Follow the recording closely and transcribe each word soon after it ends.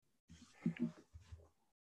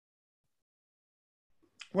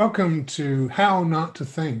Welcome to How Not to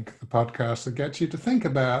Think, the podcast that gets you to think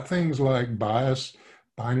about things like bias,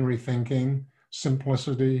 binary thinking,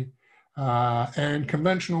 simplicity, and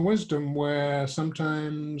conventional wisdom, where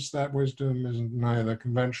sometimes that wisdom is neither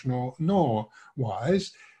conventional nor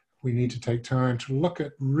wise. We need to take time to look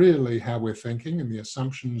at really how we're thinking and the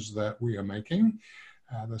assumptions that we are making.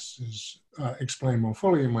 This is explained more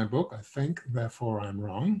fully in my book, I Think, Therefore I'm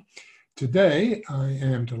Wrong. Today, I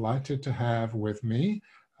am delighted to have with me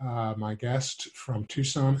my guest from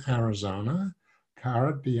Tucson, Arizona,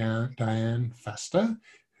 Cara Diane Festa,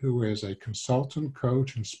 who is a consultant,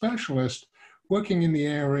 coach, and specialist working in the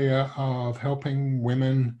area of helping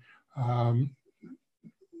women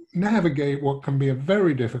navigate what can be a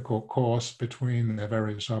very difficult course between their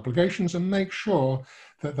various obligations and make sure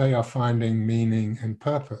that they are finding meaning and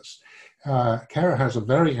purpose. Cara has a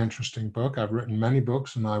very interesting book. I've written many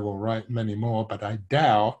books and I will write many more, but I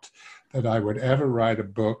doubt that I would ever write a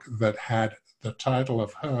book that had the title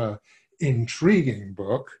of her intriguing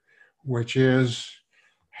book, which is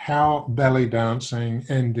How Belly Dancing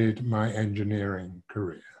Ended My Engineering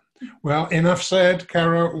Career. Well, enough said.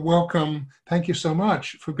 Cara, welcome. Thank you so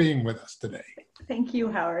much for being with us today. Thank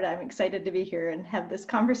you, Howard. I'm excited to be here and have this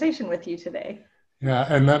conversation with you today. Yeah,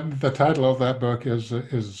 and the title of that book is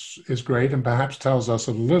great, and perhaps tells us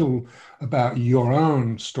a little about your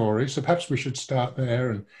own story. So perhaps we should start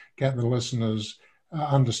there and get the listeners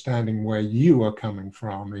understanding where you are coming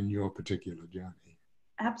from in your particular journey.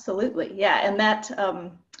 Absolutely, yeah. And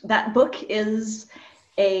that book is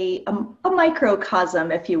a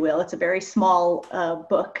microcosm, if you will. It's a very small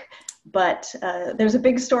book, but there's a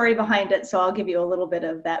big story behind it. So I'll give you a little bit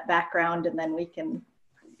of that background, and then we can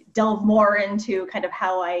delve more into kind of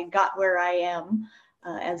how I got where I am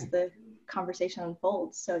as the conversation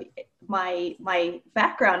unfolds. So my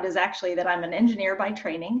background is actually that I'm an engineer by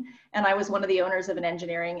training, and I was one of the owners of an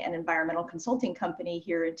engineering and environmental consulting company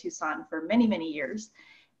here in Tucson for many, many years.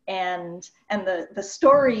 And the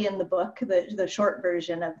story in the book, the short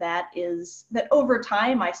version of that, is that over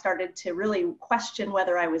time I started to really question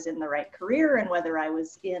whether I was in the right career and whether I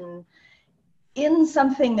was in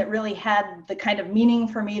something that really had the kind of meaning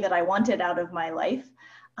for me that I wanted out of my life.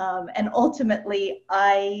 And ultimately,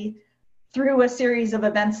 through a series of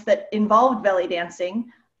events that involved belly dancing,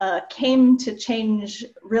 came to change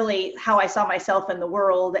really how I saw myself in the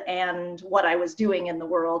world and what I was doing in the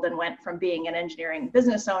world, and went from being an engineering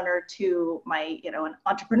business owner to an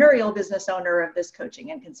entrepreneurial business owner of this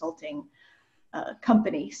coaching and consulting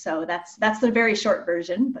company. So that's the very short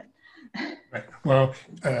version, but. Right. Well,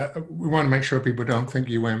 we want to make sure people don't think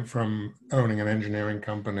you went from owning an engineering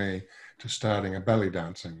company to starting a belly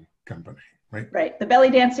dancing company, right? Right. The belly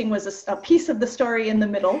dancing was a piece of the story in the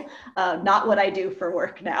middle, not what I do for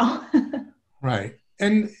work now. Right.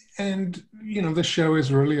 And this show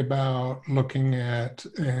is really about looking at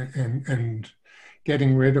and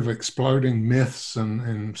getting rid of exploding myths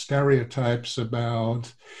and stereotypes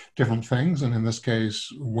about different things, and in this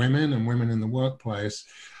case, women and women in the workplace.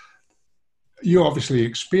 You obviously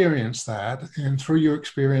experienced that, and through your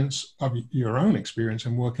experience of your own experience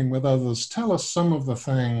in working with others, tell us some of the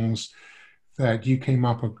things that you came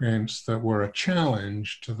up against that were a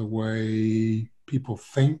challenge to the way people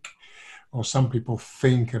think, or some people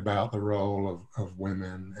think about the role of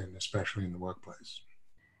women, and especially in the workplace.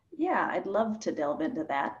 Yeah, I'd love to delve into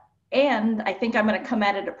that. And I think I'm going to come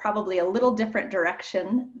at it probably a little different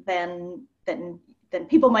direction than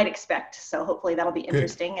people might expect. So hopefully that'll be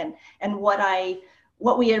interesting. Good. And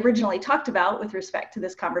what we originally talked about with respect to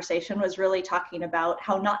this conversation was really talking about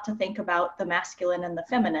how not to think about the masculine and the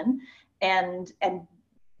feminine. And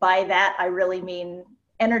by that, I really mean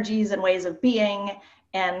energies and ways of being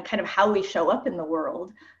and kind of how we show up in the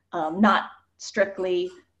world, not strictly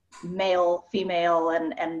male, female,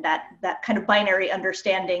 and that kind of binary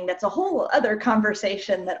understanding. That's a whole other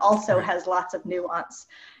conversation that also has lots of nuance.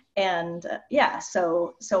 And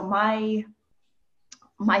so my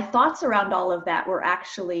thoughts around all of that were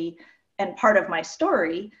actually, and part of my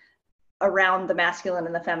story around the masculine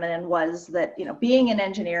and the feminine was that, being in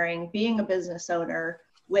engineering, being a business owner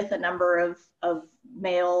with a number of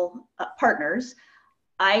male partners,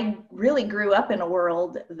 I really grew up in a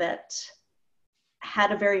world that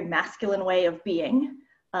had a very masculine way of being.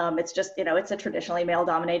 It's just, it's a traditionally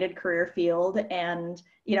male-dominated career field, and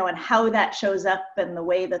how that shows up and the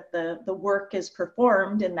way that the work is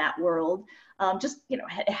performed in that world,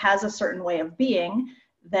 it has a certain way of being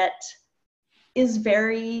that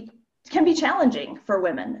can be challenging for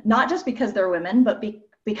women, not just because they're women, but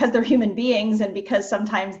because they're human beings, and because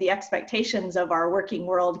sometimes the expectations of our working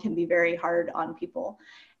world can be very hard on people.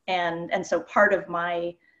 And so part of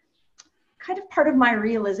my kind of part of my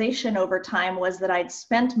realization over time was that I'd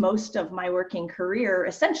spent most of my working career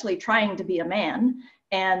essentially trying to be a man,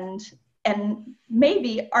 and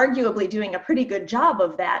maybe arguably doing a pretty good job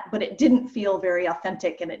of that, but it didn't feel very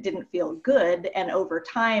authentic and it didn't feel good. And over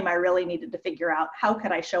time, I really needed to figure out how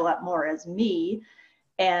could I show up more as me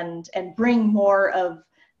and bring more of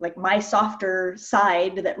like my softer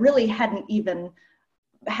side that really hadn't even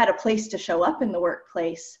had a place to show up in the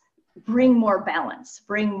workplace, bring more balance,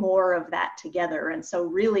 bring more of that together. And so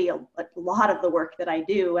really a lot of the work that I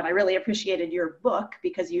do, and I really appreciated your book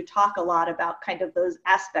because you talk a lot about kind of those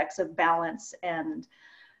aspects of balance and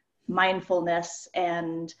mindfulness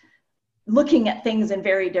and looking at things in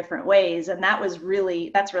very different ways. And that's really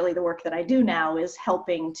the work that I do now, is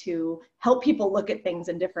helping to help people look at things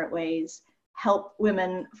in different ways, help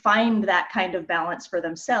women find that kind of balance for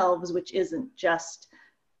themselves, which isn't just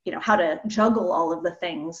how to juggle all of the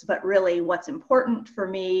things, but really what's important for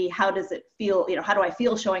me, how does it feel, how do I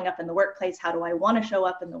feel showing up in the workplace? How do I want to show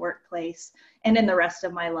up in the workplace and in the rest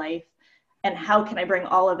of my life? And how can I bring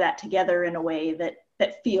all of that together in a way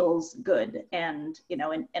that feels good and,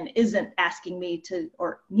 and isn't asking me to,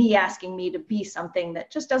 or me asking me to be something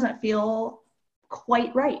that just doesn't feel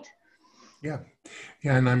quite right. Yeah.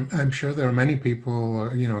 Yeah. And I'm sure there are many people,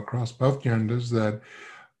 across both genders that,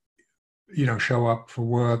 show up for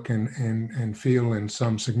work and feel in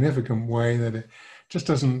some significant way that it just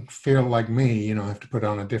doesn't feel like me. I have to put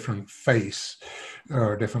on a different face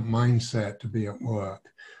or a different mindset to be at work.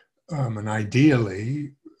 And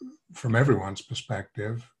ideally, from everyone's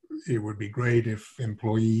perspective, it would be great if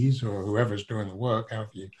employees or whoever's doing the work,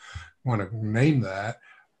 however you want to name that,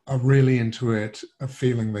 are really into it, a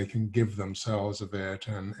feeling they can give themselves of it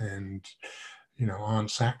and aren't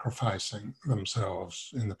sacrificing themselves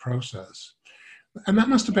in the process. And that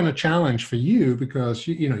must have been a challenge for you because,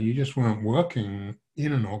 you just weren't working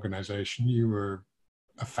in an organization. You were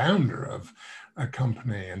a founder of a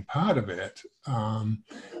company and part of it,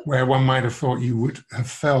 where one might have thought you would have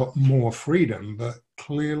felt more freedom, but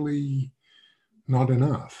clearly not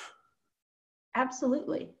enough.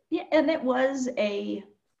 Absolutely. Yeah, and it was a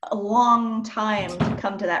long time to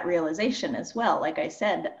come to that realization as well. Like I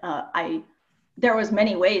said, there was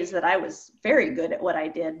many ways that I was very good at what I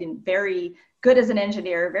did, and very good as an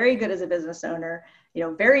engineer, very good as a business owner,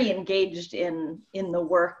 very engaged in the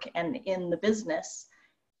work and in the business.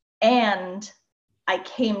 And I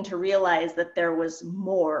came to realize that there was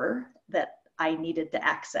more that I needed to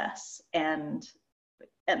access. And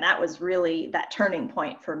that was really that turning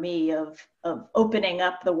point for me of opening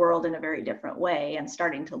up the world in a very different way and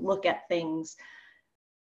starting to look at things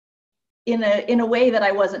in a way that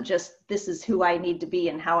I wasn't just, this is who I need to be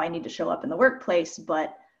and how I need to show up in the workplace,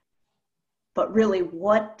 but really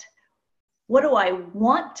what do I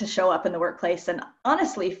want to show up in the workplace? And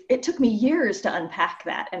honestly, it took me years to unpack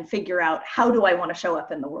that and figure out, how do I want to show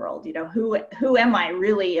up in the world? Who am I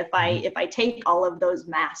really if I take all of those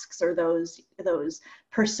masks or those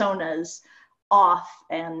personas off?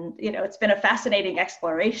 And it's been a fascinating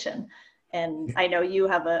exploration. And I know you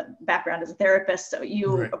have a background as a therapist, so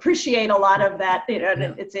you appreciate a lot of that,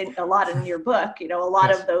 and it's in a lot in your book, a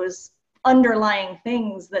lot of those underlying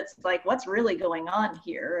things that's like, what's really going on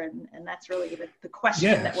here? And that's really the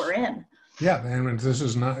question that we're in. Yeah, and this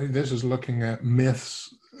is looking at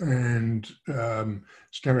myths and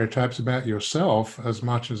stereotypes about yourself as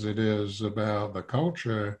much as it is about the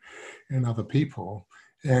culture and other people.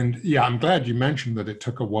 And yeah, I'm glad you mentioned that it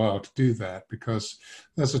took a while to do that, because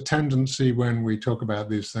there's a tendency when we talk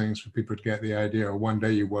about these things for people to get the idea, one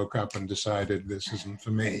day you woke up and decided this isn't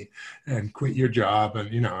for me and quit your job.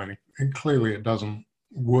 And, and clearly it doesn't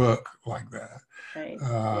work like that. Right.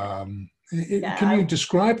 Can you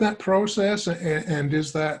describe that process? And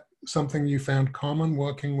is that something you found common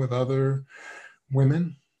working with other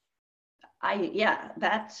women?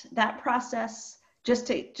 That process, just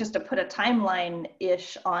to put a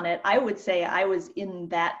timeline-ish on it, I would say I was in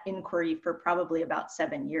that inquiry for probably about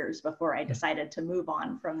 7 years before I decided to move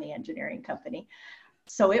on from the engineering company.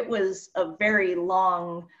 So it was a very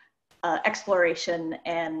long exploration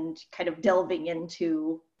and kind of delving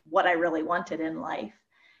into what I really wanted in life.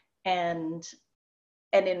 And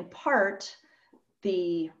in part,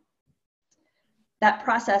 that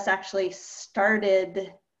process actually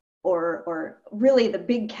started, or really the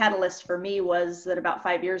big catalyst for me was that about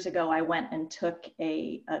 5 years ago, I went and took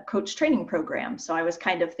a coach training program. So I was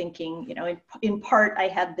kind of thinking, in part, I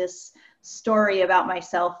had this story about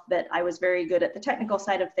myself that I was very good at the technical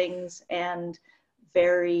side of things and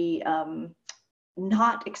very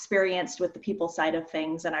not experienced with the people side of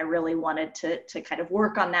things. And I really wanted to kind of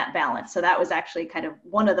work on that balance. So that was actually kind of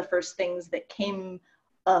one of the first things that came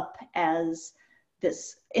up as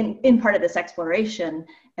this in part of this exploration.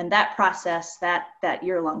 And that process, that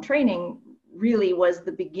year-long training really was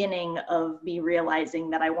the beginning of me realizing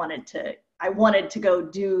that I wanted to go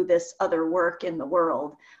do this other work in the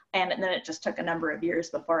world. And then it just took a number of years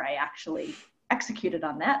before I actually executed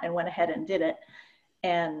on that and went ahead and did it.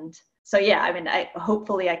 And so, yeah, I mean,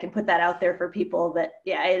 hopefully I can put that out there for people that,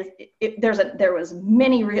 yeah, there was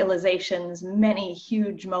many realizations, many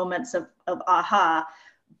huge moments of aha,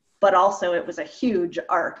 but also it was a huge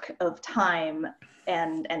arc of time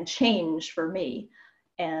and change for me.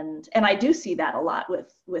 And I do see that a lot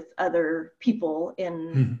with other people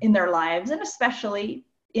in their lives, and especially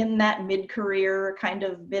in that mid-career kind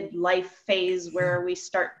of midlife phase where we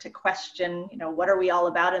start to question, what are we all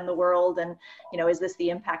about in the world? And, is this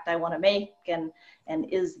the impact I want to make? And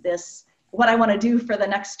is this what I want to do for the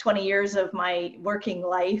next 20 years of my working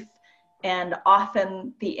life? And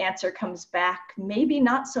often the answer comes back, maybe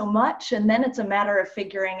not so much. And then it's a matter of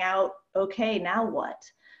figuring out, okay, now what?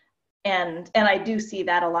 And I do see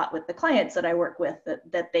that a lot with the clients that I work with,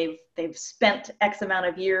 that they've spent X amount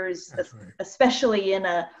of years, right, especially in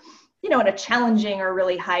a challenging or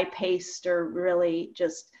really high paced or really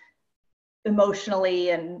just emotionally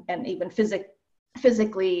and even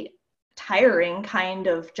physically tiring kind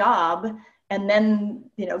of job. And then,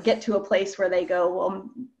 get to a place where they go, well,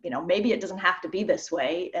 maybe it doesn't have to be this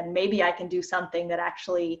way. And maybe I can do something that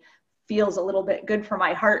actually feels a little bit good for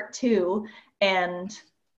my heart too. And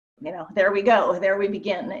there we go. There we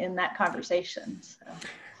begin in that conversation. So.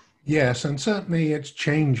 Yes, and certainly it's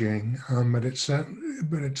changing, but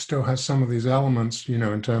it still has some of these elements,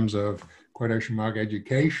 in terms of quotation mark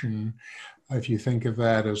education. If you think of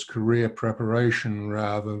that as career preparation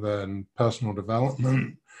rather than personal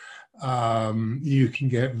development, you can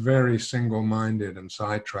get very single-minded and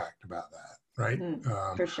sidetracked about that, right?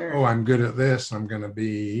 For sure. Oh, I'm good at this. I'm going to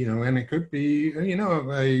be, and it could be,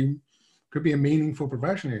 could be a meaningful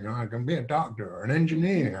profession. I can be a doctor or an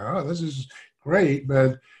engineer. Oh, this is great.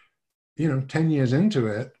 But, 10 years into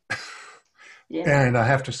it, yeah. And I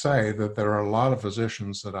have to say that there are a lot of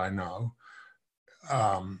physicians that I know,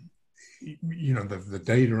 the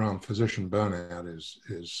data on physician burnout is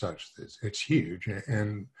such that it's huge.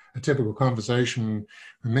 And a typical conversation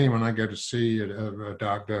with me when I go to see a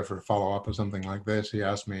doctor for a follow-up or something like this, he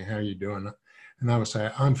asks me, how are you doing? And I would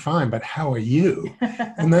say, I'm fine, but how are you?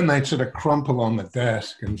 And then they'd sort of crumple on the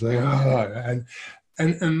desk and say, oh,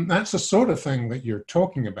 and that's the sort of thing that you're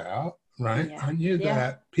talking about, right? Yeah. I knew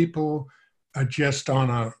that people are just on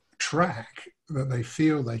a track that they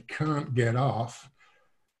feel they can't get off,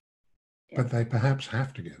 but they perhaps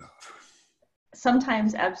have to get off.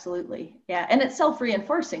 Sometimes, absolutely. Yeah. And it's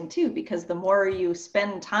self-reinforcing too, because the more you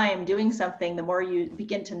spend time doing something, the more you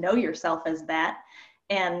begin to know yourself as that.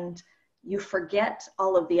 And you forget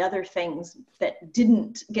all of the other things that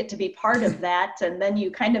didn't get to be part of that. And then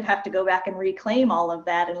you kind of have to go back and reclaim all of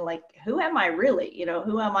that. And like, who am I really?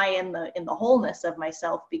 Who am I in the wholeness of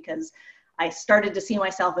myself? Because I started to see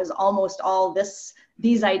myself as almost all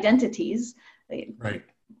these identities, right?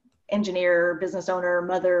 Engineer, business owner,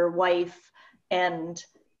 mother, wife. And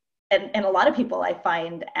a lot of people I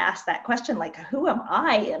find ask that question, like, who am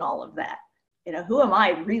I in all of that? Who am I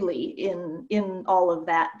really in all of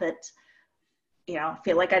that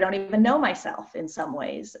feel like I don't even know myself in some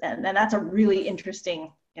ways. And that's a really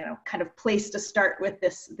interesting, kind of place to start with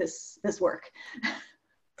this work.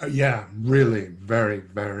 Yeah, really very,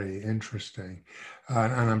 very interesting.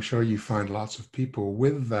 And I'm sure you find lots of people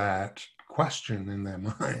with that question in their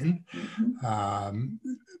mind,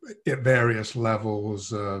 at various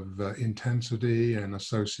levels of intensity and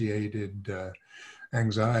associated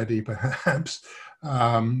anxiety, perhaps.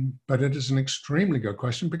 But it is an extremely good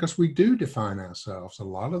question, because we do define ourselves a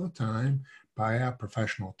lot of the time by our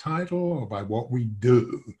professional title or by what we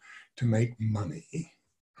do to make money,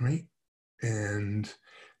 right? And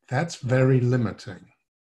that's very limiting.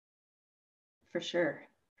 For sure.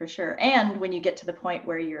 And when you get to the point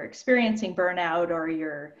where you're experiencing burnout or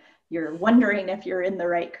you're wondering if you're in the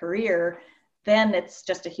right career, then it's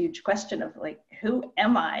just a huge question of like, who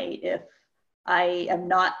am I if I am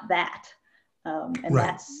not that? And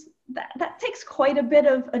right. that takes quite a bit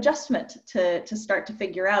of adjustment to start to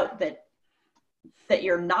figure out that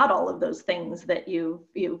you're not all of those things that you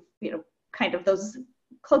kind of those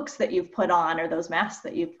cloaks that you've put on or those masks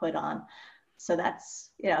that you've put on. So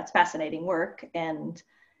that's, it's fascinating work. And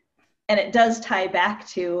it does tie back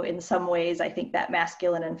to, in some ways, I think that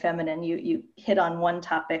masculine and feminine, you hit on one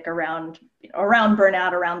topic around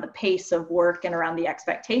burnout, around the pace of work and around the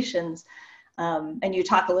expectations. And you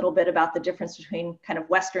talk a little bit about the difference between kind of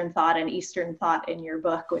Western thought and Eastern thought in your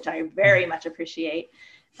book, which I very much appreciate.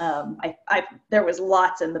 There was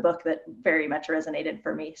lots in the book that very much resonated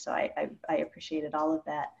for me. So I appreciated all of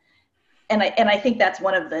that. And I think that's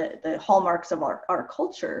one of the hallmarks of our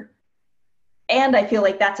culture. And I feel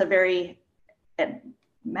like that's a very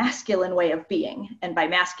masculine way of being. And by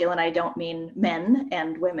masculine, I don't mean men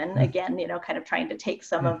and women. Again, kind of trying to take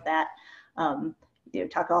some of that,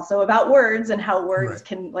 talk also about words and how words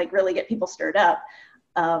can like really get people stirred up.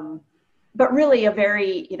 But really a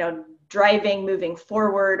very, driving, moving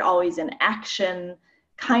forward, always in action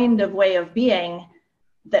kind of way of being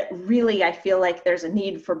that really, I feel like there's a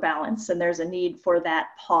need for balance, and there's a need for that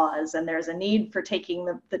pause, and there's a need for taking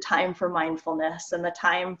the time for mindfulness, and the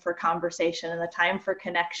time for conversation, and the time for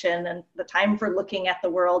connection, and the time for looking at the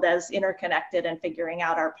world as interconnected and figuring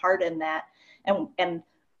out our part in that. And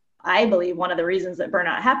I believe one of the reasons that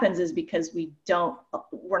burnout happens is because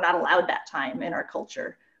we're not allowed that time in our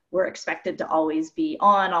culture. We're expected to always be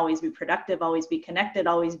on, always be productive, always be connected,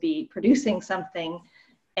 always be producing something.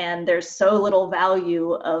 And there's so little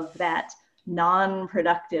value of that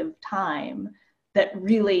non-productive time that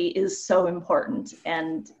really is so important,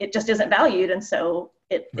 and it just isn't valued. And so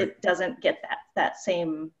it doesn't get that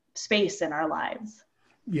same space in our lives.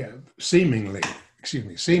 Yeah, seemingly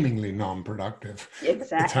non-productive.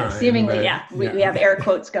 Exactly. Time, seemingly, we have air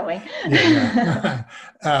quotes going.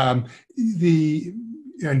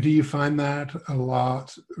 And do you find that a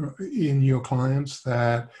lot in your clients,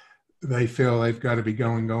 that they feel they've got to be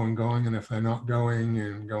going, and if they're not going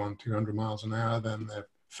and going 200 miles an hour, then they're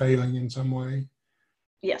failing in some way?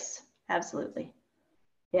 Yes, absolutely.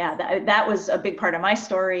 Yeah, that was a big part of my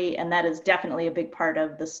story, and that is definitely a big part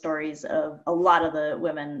of the stories of a lot of the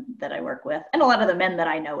women that I work with, and a lot of the men that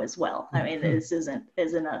I know as well. I mean, this isn't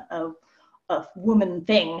a woman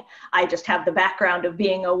thing. I just have the background of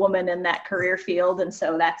being a woman in that career field, and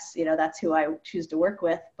so that's who I choose to work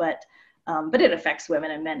with. But it affects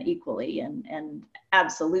women and men equally, and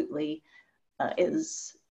absolutely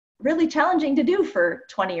is really challenging to do for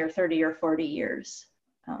 20 or 30 or 40 years.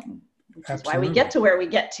 Which is why we get to where we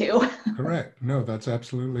get to. Correct. No, that's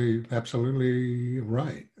absolutely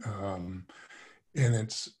right. And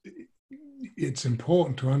it's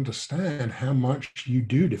important to understand how much you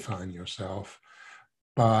do define yourself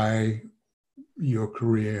by your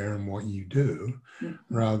career and what you do,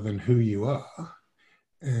 rather than who you are.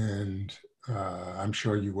 And I'm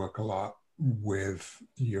sure you work a lot with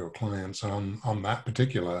your clients on that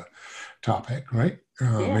particular topic, right?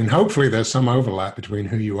 And hopefully there's some overlap between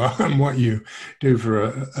who you are and what you do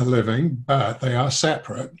for a living, but they are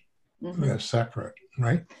separate. They're separate,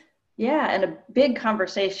 right? Yeah, and a big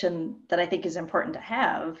conversation that I think is important to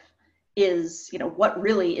have is, what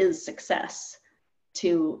really is success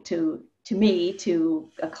to me, to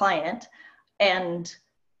a client. And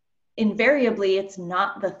invariably, it's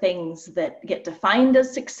not the things that get defined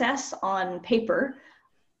as success on paper.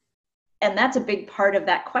 And that's a big part of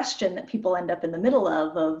that question that people end up in the middle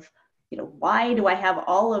of, why do I have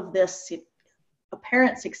all of this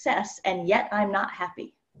apparent success and yet I'm not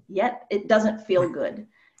happy? Yet it doesn't feel good.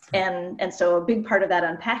 And so a big part of that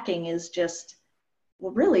unpacking is just,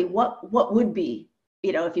 well, really, what would be,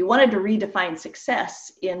 if you wanted to redefine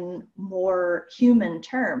success in more human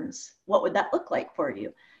terms, what would that look like for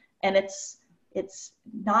you? And it's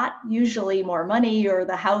not usually more money or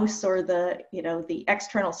the house or the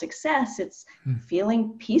external success. It's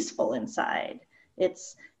feeling peaceful inside.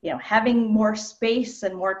 It's, having more space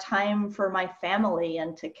and more time for my family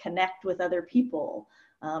and to connect with other people,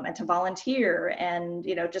 and to volunteer and,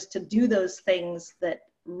 just to do those things that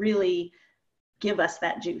really give us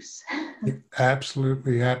that juice.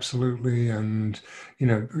 Absolutely. And,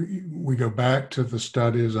 we go back to the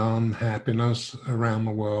studies on happiness around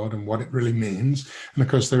the world and what it really means. And of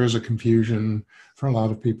course, there is a confusion for a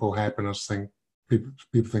lot of people.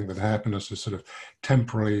 People think that happiness is sort of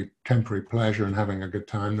temporary pleasure and having a good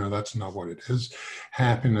time. No, that's not what it is.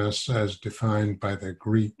 Happiness, as defined by the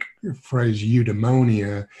Greek phrase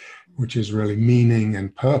eudaimonia, which is really meaning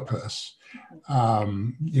and purpose,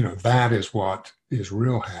 that is what is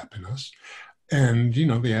real happiness. And,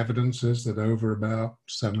 the evidence is that over about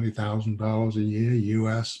 $70,000 a year,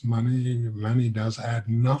 US money does add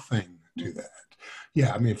nothing to that.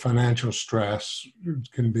 Yeah, I mean, financial stress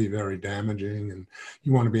can be very damaging, and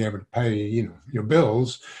you want to be able to pay, your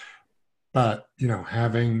bills, but,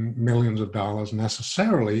 having millions of dollars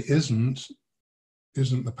necessarily isn't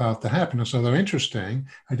the path to happiness. Although interesting,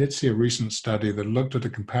 I did see a recent study that looked at a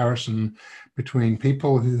comparison between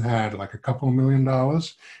people who had like a couple $1 million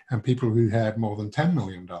and people who had more than $10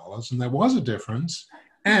 million. And there was a difference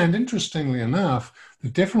And interestingly enough, the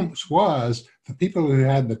difference was the people who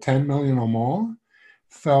had the 10 million or more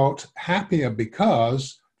felt happier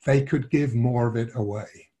because they could give more of it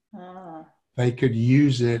away. Ah, They could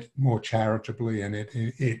use it more charitably, and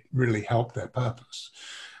it really helped their purpose.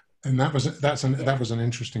 And that yeah. was an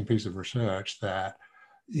interesting piece of research that,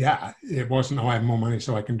 yeah, it wasn't, oh, I have more money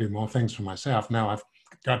so I can do more things for myself. Now I've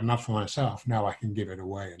got enough for myself. Now I can give it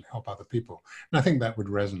away and help other people. And I think that would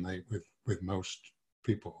resonate with most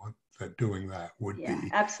people, that doing that would Yeah, be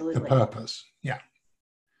the absolutely. purpose. Yeah.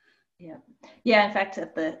 Yeah. Yeah. In fact,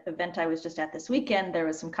 at the event I was just at this weekend, there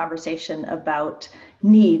was some conversation about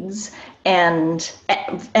needs and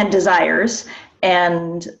and desires,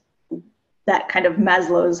 and that kind of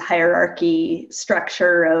Maslow's hierarchy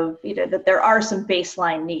structure of, that there are some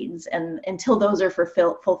baseline needs, and until those are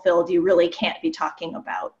fulfilled, you really can't be talking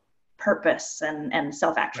about purpose and Right.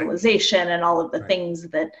 self-actualization and all of the Right. things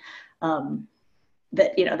that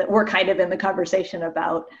that we're kind of in the conversation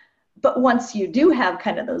about. But once you do have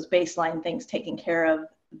kind of those baseline things taken care of,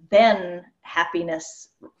 then happiness,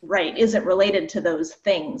 right, isn't related to those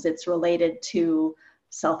things. It's related to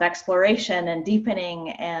self-exploration and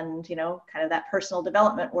deepening, and kind of that personal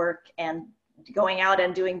development work, and going out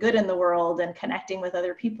and doing good in the world and connecting with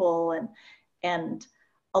other people, and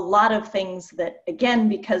a lot of things that, again,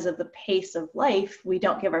 because of the pace of life, we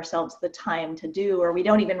don't give ourselves the time to do, or we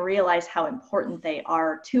don't even realize how important they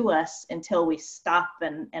are to us until we stop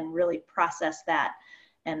and really process that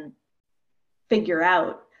and figure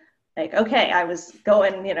out, like, okay, I was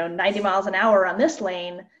going 90 miles an hour on this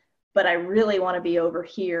lane, but I really want to be over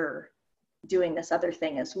here doing this other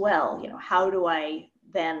thing as well. How do I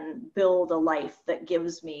then build a life that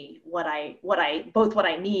gives me what I both what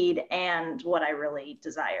I need and what I really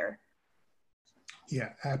desire? Yeah,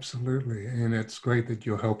 absolutely. And it's great that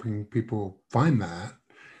you're helping people find that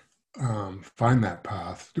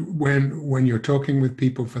path. When you're talking with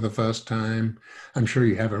people for the first time, I'm sure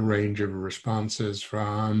you have a range of responses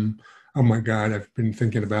from, oh my God, I've been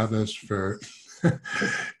thinking about this for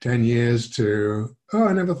 10 years, to, oh,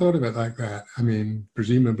 I never thought of it like that. I mean,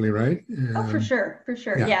 presumably, right? Oh, for sure.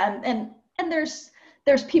 Yeah, Yeah. And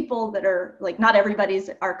there's people that are like, not everybody's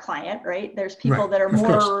our client, right? There's people right. that are Of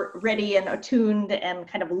course. more ready and attuned and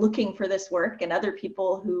kind of looking for this work, and other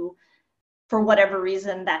people who, for whatever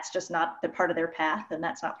reason, that's just not the part of their path, and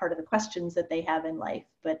that's not part of the questions that they have in life.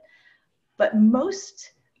 But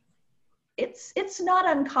most, it's not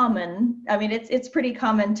uncommon. I mean, it's pretty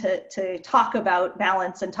common to talk about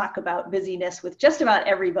balance and talk about busyness with just about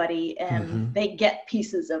everybody, and Hmm. they get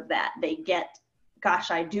pieces of that. They get, gosh,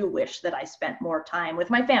 I do wish that I spent more time with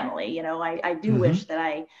my family. I do wish Hmm.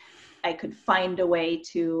 that I could find a way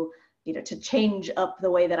to, to change up the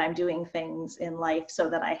way that I'm doing things in life so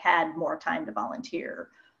that I had more time to volunteer.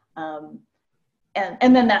 Um,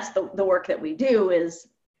 and then that's the work that we do, is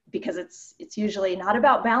because it's usually not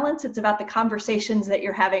about balance. It's about the conversations that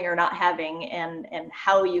you're having or not having, and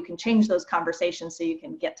how you can change those conversations so you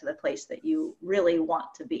can get to the place that you really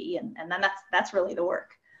want to be. And then that's really the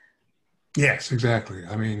work. Yes, exactly.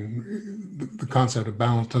 I mean, the concept of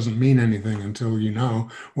balance doesn't mean anything until you know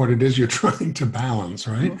what it is you're trying to balance,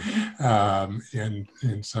 right? Mm-hmm.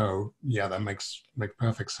 And so, yeah, that makes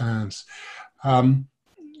perfect sense. Um,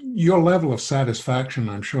 your level of satisfaction,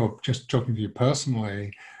 I'm sure, just talking to you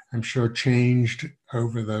personally, I'm sure changed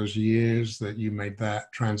over those years that you made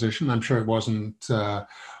that transition. I'm sure it wasn't,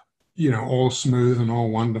 all smooth and all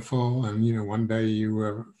wonderful. And, one day you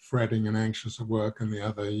were fretting and anxious at work, and the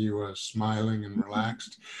other you were smiling and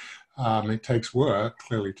relaxed. It takes work,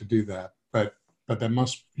 clearly, to do that. But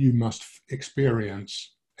you must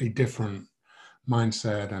experience a different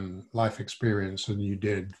mindset and life experience than you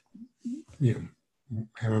did,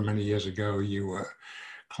 however many years ago you were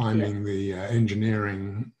Yeah. climbing the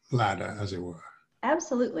engineering ladder, as it were.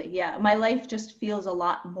 Absolutely. Yeah. My life just feels a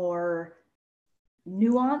lot more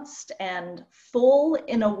nuanced and full,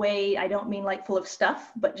 in a way. I don't mean like full of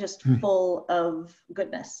stuff, but just Hmm. full of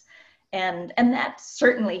goodness. And that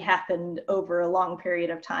certainly happened over a long period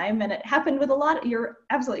of time. And it happened with a lot, you're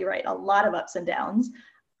absolutely right, a lot of ups and downs.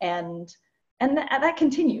 And that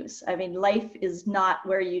continues. I mean, life is not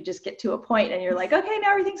where you just get to a point and you're like, okay,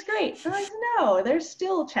 now everything's great. Like, no, there's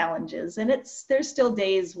still challenges, and there's still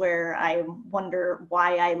days where I wonder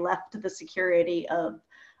why I left the security of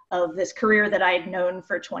this career that I'd known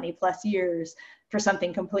for 20 plus years for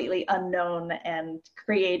something completely unknown, and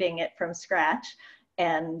creating it from scratch,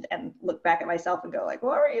 and look back at myself and go like,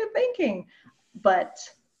 what were you thinking? But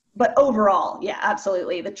overall, yeah,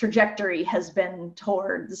 absolutely. The trajectory has been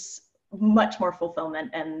towards much more fulfillment,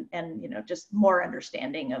 and just more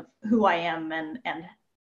understanding of who I am, and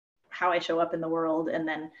how I show up in the world. And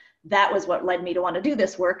then that was what led me to want to do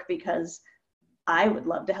this work, because I would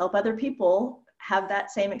love to help other people have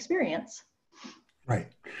that same experience. Right.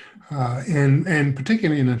 And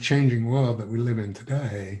particularly in a changing world that we live in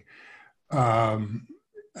today,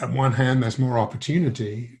 at one hand, there's more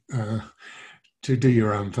opportunity to do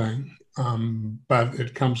your own thing, but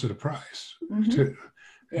it comes at a price too.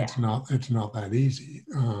 Yeah. It's not that easy.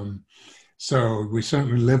 So we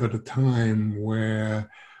certainly live at a time where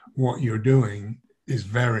what you're doing is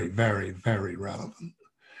very, very, very relevant.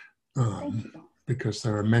 Because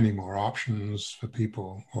there are many more options for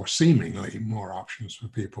people, or seemingly more options for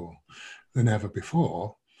people than ever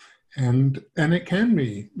before. And it can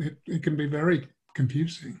be very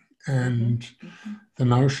confusing. And the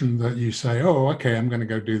notion that you say, oh, okay, I'm going to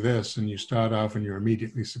go do this, and you start off and you're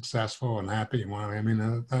immediately successful and happy. Well, I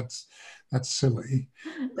mean, that's silly.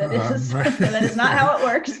 That is not how it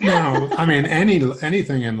works. No, I mean,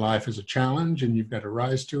 anything in life is a challenge, and you've got to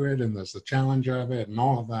rise to it, and there's the challenge of it and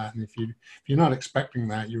all of that. And if you're not expecting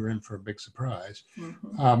that, you're in for a big surprise.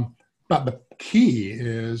 But the key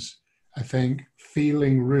is, I think,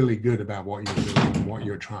 feeling really good about what you're doing and what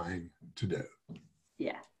you're trying to do.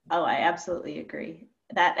 Yeah. Oh, I absolutely agree.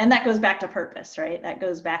 That goes back to purpose, right? That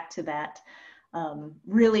goes back to that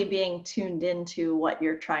really being tuned into what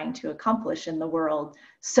you're trying to accomplish in the world,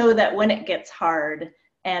 so that when it gets hard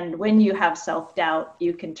and when you have self-doubt,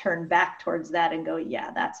 you can turn back towards that and go,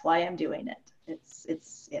 yeah, that's why I'm doing it.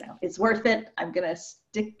 It's worth it. I'm going to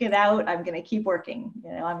stick it out. I'm going to keep working.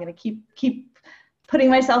 I'm going to keep putting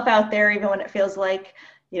myself out there, even when it feels like,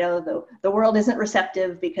 the world isn't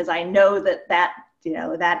receptive, because I know that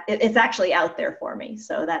it's actually out there for me.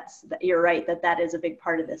 So you're right, that is a big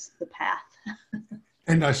part of the path.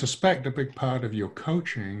 And I suspect a big part of your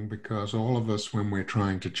coaching, because all of us, when we're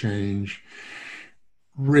trying to change,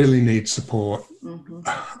 really need support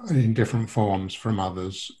in different forms from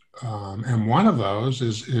others. And one of those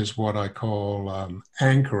is what I call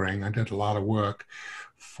anchoring. I did a lot of work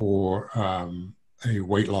for a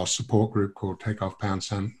weight loss support group called Take Off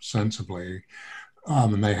Pounds Sensibly.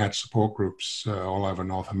 And they had support groups all over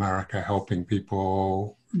North America helping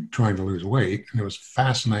people trying to lose weight. And it was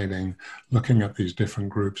fascinating looking at these different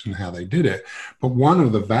groups and how they did it. But one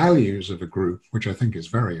of the values of a group, which I think is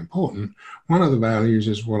very important, one of the values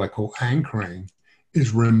is what I call anchoring,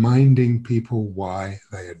 is reminding people why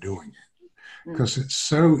they are doing it. Because it's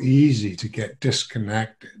so easy to get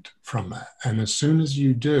disconnected from that. And as soon as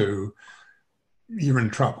you do, you're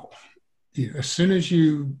in trouble. As soon as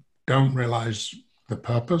you don't realize the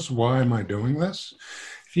purpose, why am I doing this?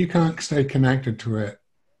 If you can't stay connected to it,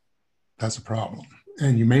 that's a problem.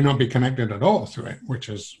 And you may not be connected at all to it, which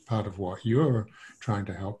is part of what you're trying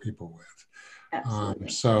to help people with. Absolutely.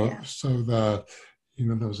 So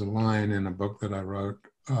there was a line in a book that I wrote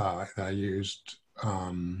that I used.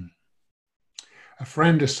 A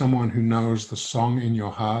friend is someone who knows the song in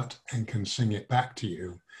your heart and can sing it back to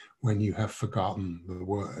you when you have forgotten the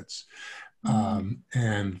words.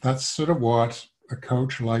 And that's sort of what a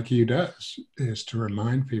coach like you does, is to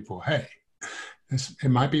remind people, hey, it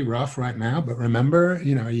might be rough right now, but remember,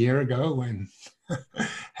 a year ago when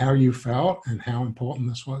how you felt and how important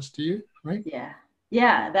this was to you, right?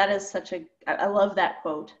 Yeah, that is I love that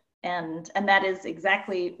quote. And that is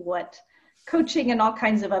exactly what coaching and all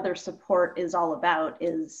kinds of other support is all about,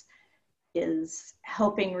 is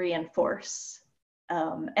helping reinforce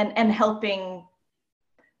and helping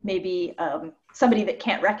maybe somebody that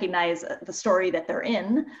can't recognize the story that they're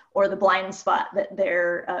in, or the blind spot that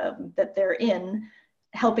they're in,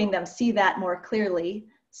 helping them see that more clearly,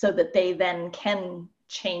 so that they then can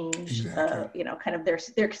change, kind of their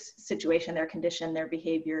situation, their condition, their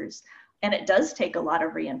behaviors. And it does take a lot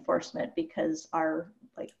of reinforcement, because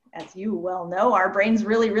as you well know, our brains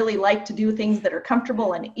really, really like to do things that are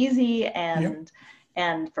comfortable and easy and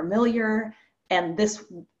familiar. And this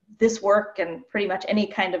work, and pretty much any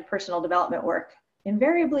kind of personal development work,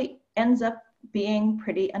 invariably ends up being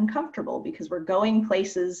pretty uncomfortable, because we're going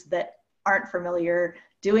places that aren't familiar,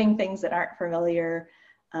 doing things that aren't familiar,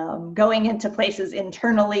 going into places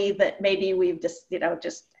internally that maybe we've just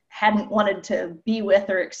hadn't wanted to be with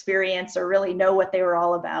or experience or really know what they were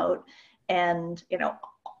all about. And,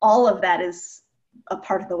 all of that is a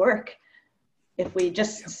part of the work. If we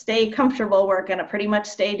just stay comfortable, we're going to pretty much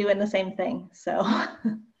stay doing the same thing. So.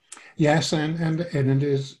 Yes, and it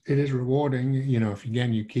is rewarding. If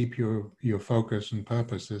again you keep your focus and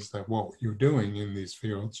purpose is that what you're doing in these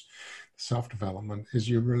fields, self-development, is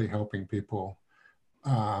you're really helping people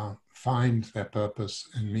find their purpose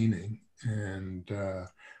and meaning. And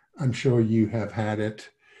I'm sure you have had it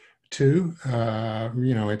too.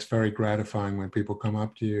 It's very gratifying when people come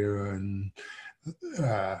up to you and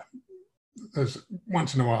as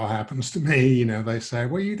once in a while happens to me, they say,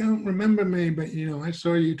 well, you don't remember me, but, I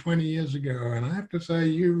saw you 20 years ago. And I have to say,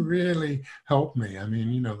 you really helped me. I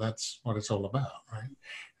mean, that's what it's all about, right?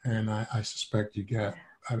 And I suspect you get,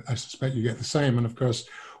 I suspect you get the same. And of course,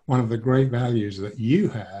 one of the great values that you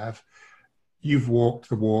have, you've walked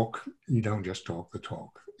the walk, you don't just talk the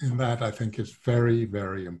talk. And that I think is very,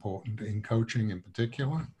 very important in coaching in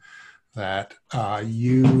particular, that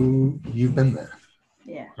you've been there.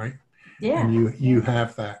 Yeah. Right? Yeah. And you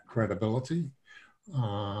have that credibility,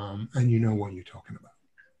 and you know what you're talking about.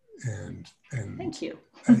 And thank you.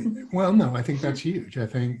 Well, no, I think that's huge. I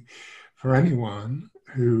think for anyone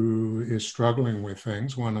who is struggling with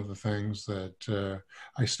things, one of the things that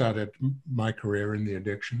I started my career in the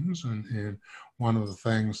addictions, and one of the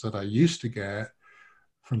things that I used to get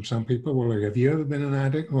from some people, well, have you ever been an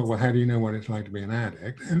addict? Well, how do you know what it's like to be an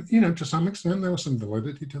addict? And, to some extent, there was some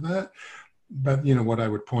validity to that. But, what I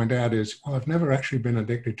would point out is, well, I've never actually been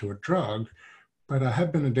addicted to a drug, but I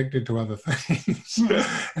have been addicted to other things.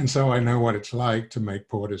 And so I know what it's like to make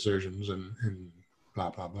poor decisions and blah,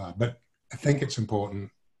 blah, blah. But I think it's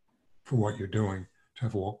important for what you're doing to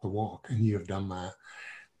have walked the walk. And you have done that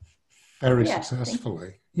very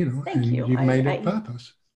successfully, Thank you. You've made it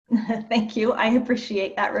purpose. Thank you. I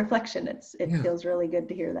appreciate that reflection. It feels really good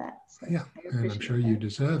to hear that. So yeah, and I'm sure you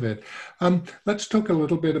deserve it. Let's talk a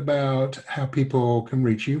little bit about how people can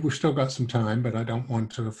reach you. We've still got some time, but I don't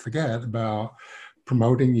want to forget about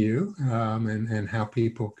promoting you and how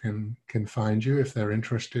people can find you if they're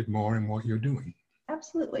interested more in what you're doing.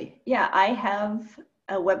 Absolutely. Yeah, I have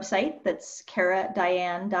a website that's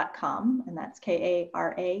karadiane.com, and that's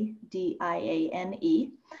KARADIANE.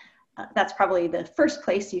 That's probably the first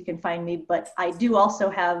place you can find me, but I do also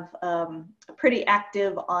have pretty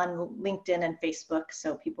active on LinkedIn and Facebook,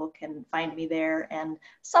 so people can find me there, and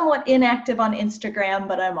somewhat inactive on Instagram,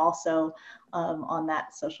 but I'm also on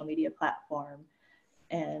that social media platform.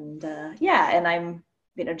 And and I'm,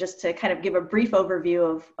 just to kind of give a brief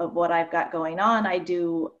overview of what I've got going on, I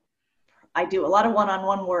do a lot of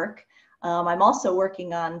one-on-one work. I'm also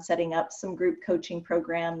working on setting up some group coaching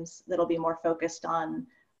programs that'll be more focused on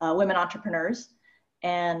women entrepreneurs,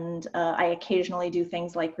 and I occasionally do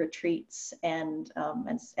things like retreats and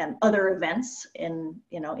other events in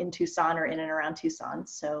Tucson or in and around Tucson.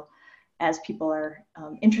 So, as people are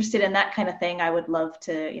interested in that kind of thing, I would love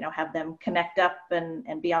to have them connect up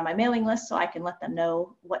and be on my mailing list so I can let them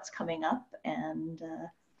know what's coming up, and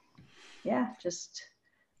just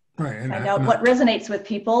find out what resonates with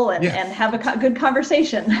people and have a good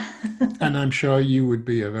conversation. And I'm sure you would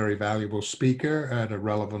be a very valuable speaker at a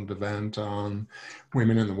relevant event on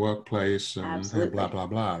women in the workplace and blah, blah,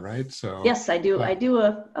 blah, right? So yes, I do. I do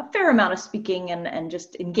a fair amount of speaking and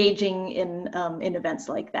just engaging in events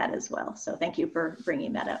like that as well. So thank you for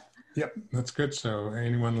bringing that up. Yep, that's good. So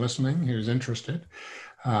anyone listening who's interested,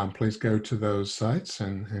 please go to those sites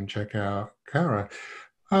and check out Kara.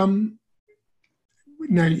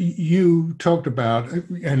 Now, you talked about,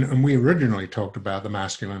 and we originally talked about the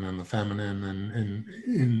masculine and the feminine, and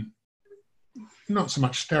in not so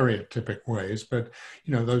much stereotypic ways, but,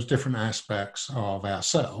 those different aspects of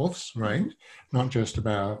ourselves, right? Mm-hmm. Not just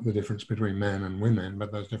about the difference between men and women,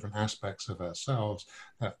 but those different aspects of ourselves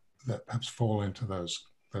that perhaps fall into those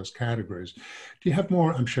categories. Do you have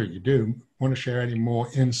more, I'm sure you do, want to share any more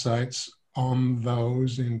insights on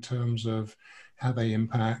those in terms of how they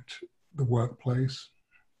impact the workplace?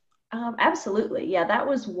 Absolutely. Yeah, that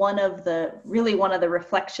was one of the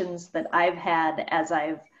reflections that I've had as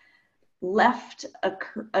I've left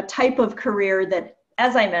a type of career that,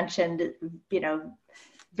 as I mentioned,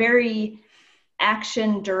 very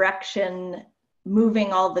action, direction,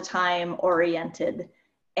 moving all the time oriented.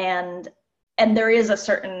 And there is a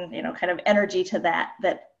certain, kind of energy to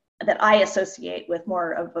that I associate with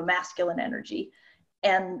more of a masculine energy.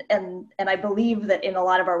 And I believe that in a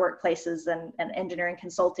lot of our workplaces, and engineering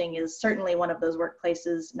consulting is certainly one of those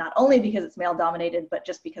workplaces, not only because it's male dominated, but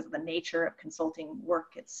just because of the nature of consulting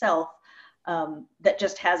work itself, that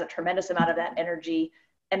just has a tremendous amount of that energy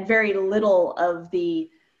and very little of the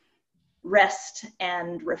rest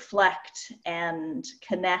and reflect and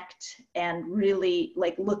connect and really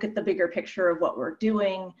look at the bigger picture of what we're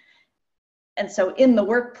doing. And so in the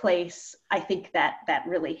workplace, I think that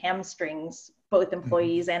really hamstrings both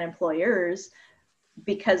employees and employers,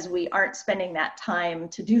 because we aren't spending that time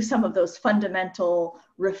to do some of those fundamental,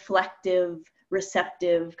 reflective,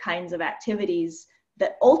 receptive kinds of activities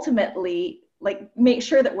that ultimately make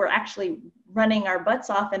sure that we're actually running our butts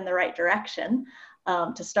off in the right direction.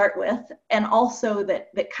 to start with, and also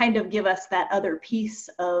that kind of give us that other piece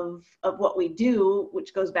of what we do,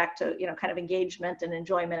 which goes back to, you know, kind of engagement and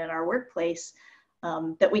enjoyment in our workplace,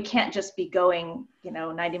 that we can't just be going, you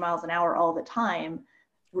know, 90 miles an hour all the time.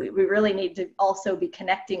 We really need to also be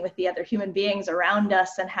connecting with the other human beings around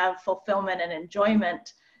us and have fulfillment and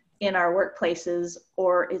enjoyment in our workplaces,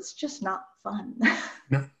 or it's just not fun.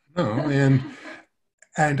 No,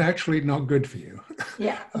 and actually not good for you.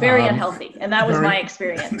 Yeah, very unhealthy. And that was my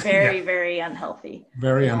experience. Very unhealthy.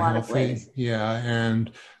 Very in unhealthy. A lot of ways. Yeah.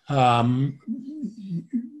 And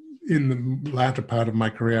in the latter part of my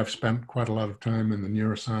career, I've spent quite a lot of time in the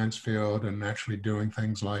neuroscience field and actually doing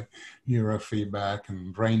things like neurofeedback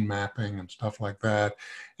and brain mapping and stuff like that.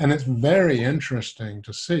 And it's very interesting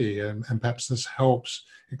to see, and perhaps this helps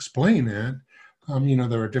explain it. You know,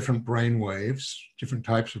 there are different brain waves, different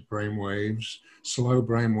types of brain waves. Slow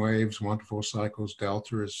brain waves, 1 to 4 cycles.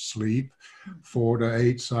 Delta is sleep. 4 to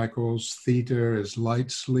 8 cycles. Theta is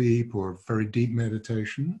light sleep or very deep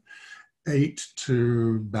meditation. 8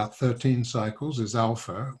 to about 13 cycles is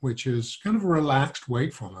alpha, which is kind of a relaxed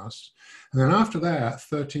wakefulness. And then after that,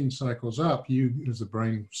 13 cycles up, as the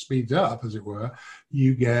brain speeds up, as it were,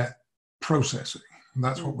 you get processing. And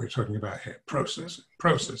that's what we're talking about here. Processing,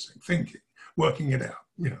 thinking, working it out,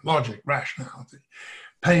 you know, logic, rationality,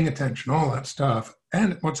 paying attention, all that stuff.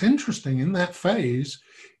 And what's interesting in that phase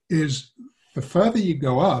is the further you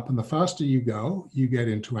go up and the faster you go, you get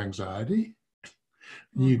into anxiety,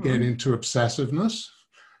 you get into obsessiveness,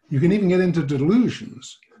 you can even get into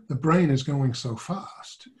delusions. The brain is going so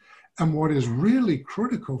fast. And what is really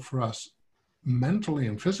critical for us mentally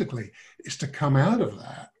and physically is to come out of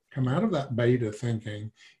that beta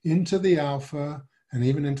thinking into the alpha and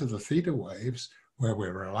even into the theta waves, where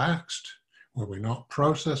we're relaxed, where we're not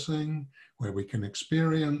processing, where we can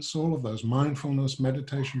experience all of those mindfulness,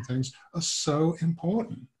 meditation things are so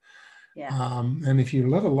important. Yeah. And if you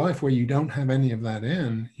live a life where you don't have any of that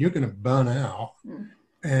in, you're going to burn out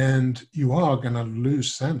and you are going to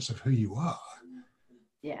lose sense of who you are.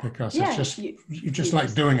 Yeah. Because it's just, you're just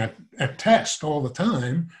like doing a test all the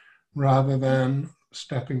time rather than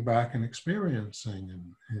stepping back and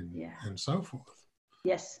experiencing and so forth.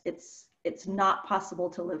 Yes, it's not possible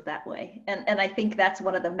to live that way. And I think that's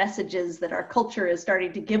one of the messages that our culture is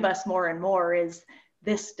starting to give us more and more is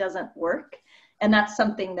this doesn't work. And that's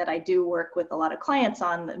something that I do work with a lot of clients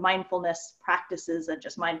on. The mindfulness practices and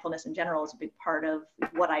just mindfulness in general is a big part of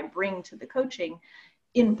what I bring to the coaching,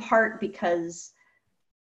 in part because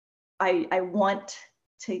I want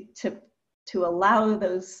to allow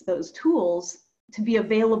those tools to be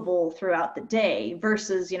available throughout the day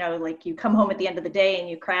versus, you know, like you come home at the end of the day and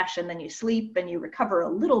you crash and then you sleep and you recover a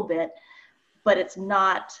little bit, but it's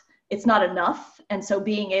not enough. And so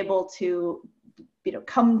being able to, you know,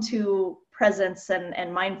 come to presence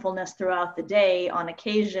and mindfulness throughout the day on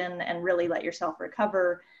occasion and really let yourself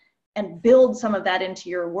recover and build some of that into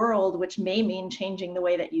your world, which may mean changing the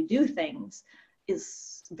way that you do things,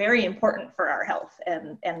 is very important for our health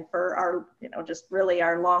and for our, you know, just really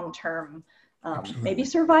our long-term, maybe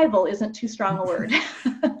survival isn't too strong a word.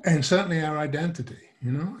 And certainly our identity,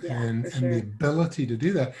 you know, and the ability to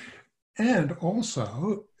do that. And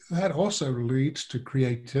also, that also leads to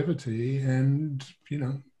creativity and, you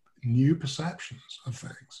know, new perceptions of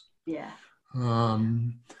things. Yeah.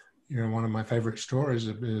 You know, one of my favorite stories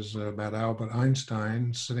is about Albert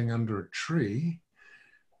Einstein sitting under a tree,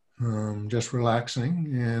 just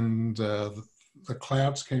relaxing, and the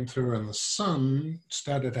clouds came through and the sun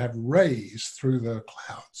started to have rays through the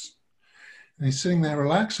clouds. And he's sitting there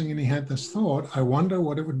relaxing and he had this thought, I wonder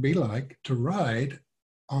what it would be like to ride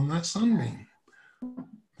on that sunbeam.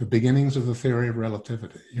 The beginnings of the theory of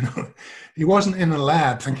relativity. You know, he wasn't in a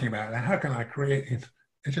lab thinking about how can I create it.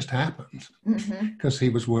 It just happened because he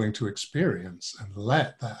was willing to experience and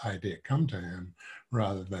let that idea come to him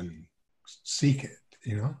rather than seek it.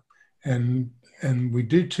 You know, and we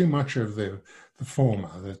do too much of the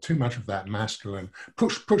former, too much of that masculine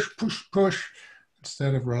push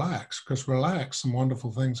instead of relax. Because relax, some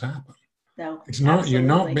wonderful things happen. No, it's not.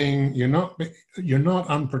 Absolutely. You're not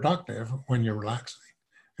unproductive when you're relaxing.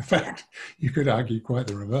 In fact, you could argue quite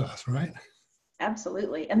the reverse, right?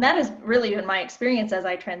 Absolutely. And that has really been my experience as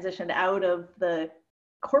I transitioned out of the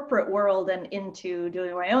corporate world and into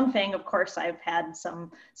doing my own thing. Of course, I've had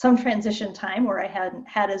some transition time where I hadn't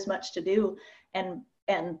had as much to do. And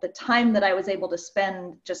the time that I was able to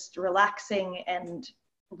spend just relaxing and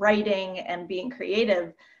writing and being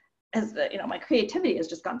creative, as you know, my creativity has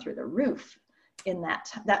just gone through the roof in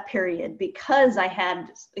that period because I had,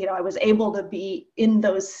 you know, I was able to be in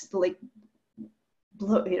those, like,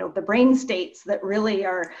 you know, the brain states that really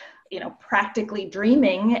are practically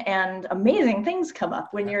dreaming, and amazing things come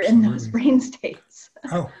up when you're in those Absolutely. brain states.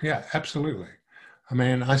 Oh, yeah, absolutely. I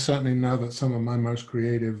mean, I certainly know that some of my most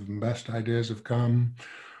creative and best ideas have come,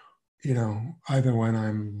 either when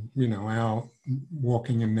I'm, out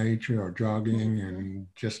walking in nature or jogging and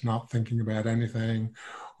just not thinking about anything,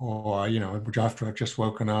 or, after I've just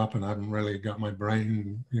woken up and I haven't really got my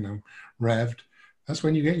brain, revved. That's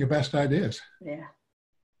when you get your best ideas. Yeah.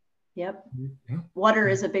 Yep. Yeah. Water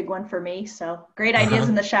is a big one for me. So great ideas Uh-huh.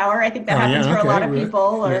 in the shower. I think that Oh, happens yeah, for a okay. lot of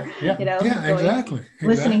people, or, Yeah, exactly.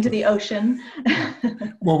 listening to Exactly. the ocean. Yeah.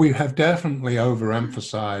 Well, we have definitely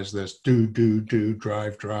overemphasized this do,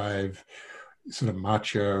 drive, sort of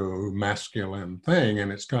macho, masculine thing, and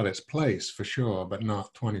it's got its place for sure, but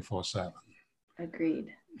not 24/7.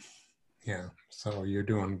 Agreed. Yeah. So you're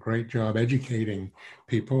doing a great job educating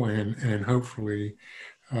people and hopefully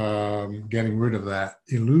getting rid of that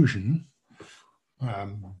illusion,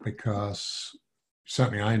 because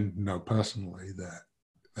certainly I know personally that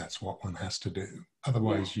that's what one has to do.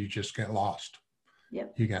 Otherwise, you just get lost.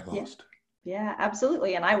 Yep. You get lost. Yeah,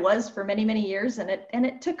 absolutely. And I was for many, many years, and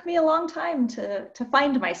it took me a long time to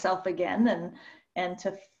find myself again and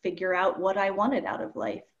to figure out what I wanted out of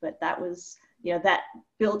life. But that was, that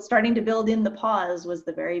starting to build in the pause was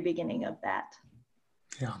the very beginning of that.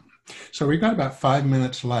 Yeah. So we've got about 5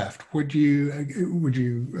 minutes left. Are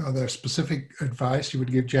there specific advice you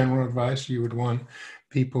would give, general advice you would want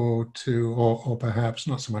people to, or perhaps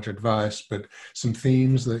not so much advice, but some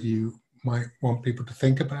themes that you might want people to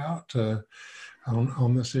think about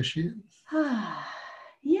on this issue?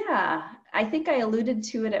 Yeah, I think I alluded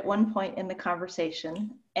to it at one point in the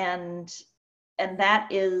conversation, and that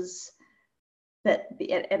is that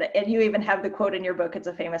and you even have the quote in your book. It's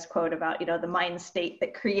a famous quote about, the mind state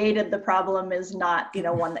that created the problem is not,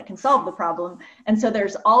 one that can solve the problem. And so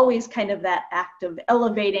there's always kind of that act of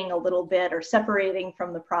elevating a little bit or separating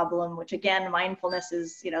from the problem, which again, mindfulness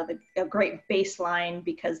is, a great baseline,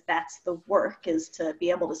 because that's the work, is to be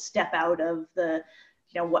able to step out of the,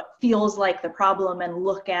 what feels like the problem and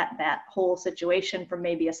look at that whole situation from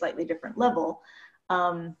maybe a slightly different level.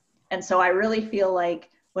 And so I really feel like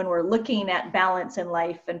when we're looking at balance in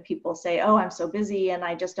life and people say, oh, I'm so busy and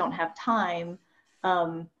I just don't have time,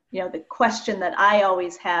 the question that I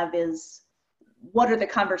always have is, what are the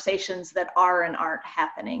conversations that are and aren't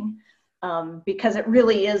happening? Because it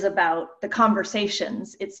really is about the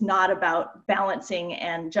conversations. It's not about balancing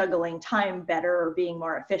and juggling time better or being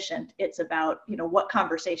more efficient. It's about, what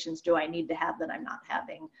conversations do I need to have that I'm not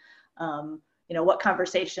having? What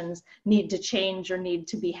conversations need to change or need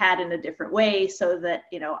to be had in a different way so that,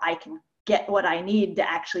 I can get what I need to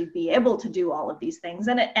actually be able to do all of these things.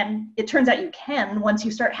 And it turns out you can once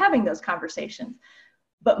you start having those conversations.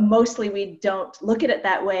 But mostly we don't look at it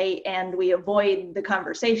that way, and we avoid the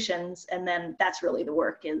conversations. And then that's really the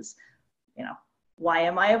work is, why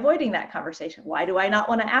am I avoiding that conversation? Why do I not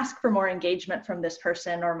want to ask for more engagement from this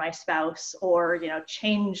person or my spouse, or,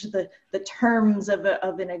 change the terms of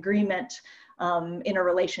an agreement in a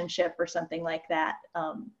relationship or something like that.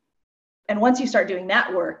 And once you start doing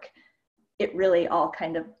that work, it really all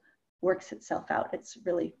kind of works itself out. It's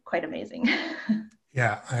really quite amazing.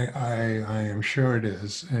 Yeah, I am sure it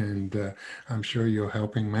is. And I'm sure you're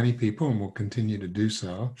helping many people and will continue to do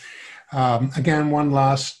so. Again, one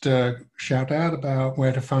last shout out about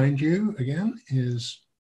where to find you again is?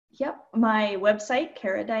 Yep, my website,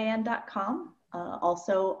 caradiane.com.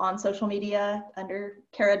 Also on social media under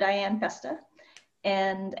Cara Diane Festa.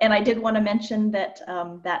 And I did want to mention that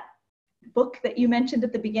that book that you mentioned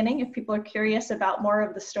at the beginning, if people are curious about more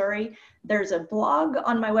of the story, there's a blog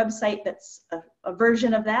on my website that's a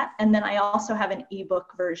version of that. And then I also have an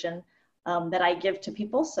ebook version that I give to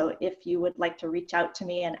people. So if you would like to reach out to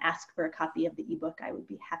me and ask for a copy of the ebook, I would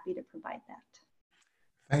be happy to provide that.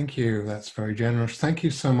 Thank you. That's very generous. Thank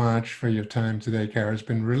you so much for your time today, Cara. It's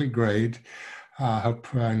been really great.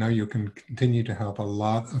 I know you can continue to help a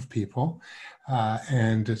lot of people.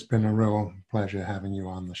 And it's been a real pleasure having you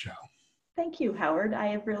on the show. Thank you, Howard. I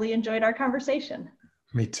have really enjoyed our conversation.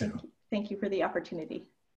 Me too. Thank you for the opportunity.